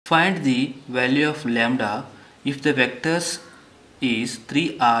Find the value of lambda if the vectors is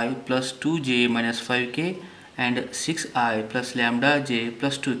 3i plus 2j minus 5k and 6i plus lambda j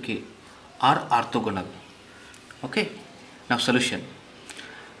plus 2k are orthogonal. Okay, now solution.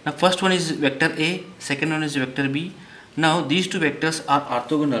 Now first one is vector A, second one is vector B. Now these two vectors are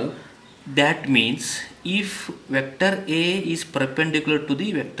orthogonal. That means if vector A is perpendicular to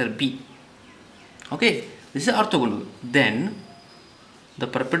the vector B, okay, this is orthogonal, then the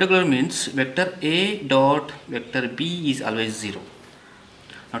perpendicular means vector A dot vector B is always 0.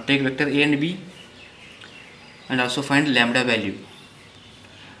 Now take vector A and B and also find lambda value.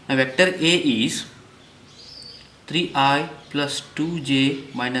 Now vector A is 3i plus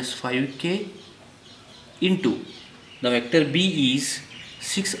 2j minus 5k into the vector B is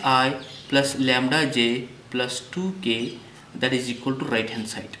 6i plus lambda j plus 2k, that is equal to right hand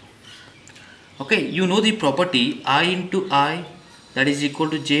side. Okay, you know the property I into I, that is equal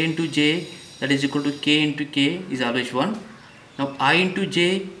to j into j, that is equal to k into k is always 1. Now I into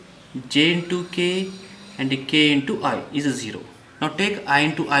j, j into k and k into I is a 0. Now take I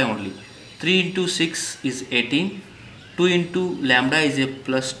into I only. 3 into 6 is 18. 2 into lambda is a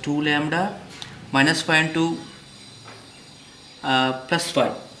plus 2 lambda, minus 5 into plus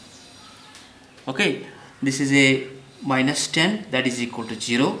 5. Okay, this is a minus 10, that is equal to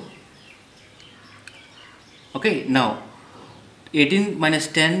 0. Okay, now 18 minus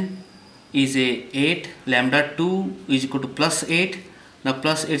 10 is a 8, lambda 2 is equal to plus 8. Now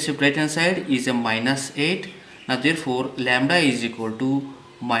plus 8 shift right hand side is a minus 8. Now therefore lambda is equal to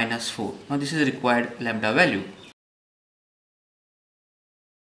minus 4. Now this is the required lambda value.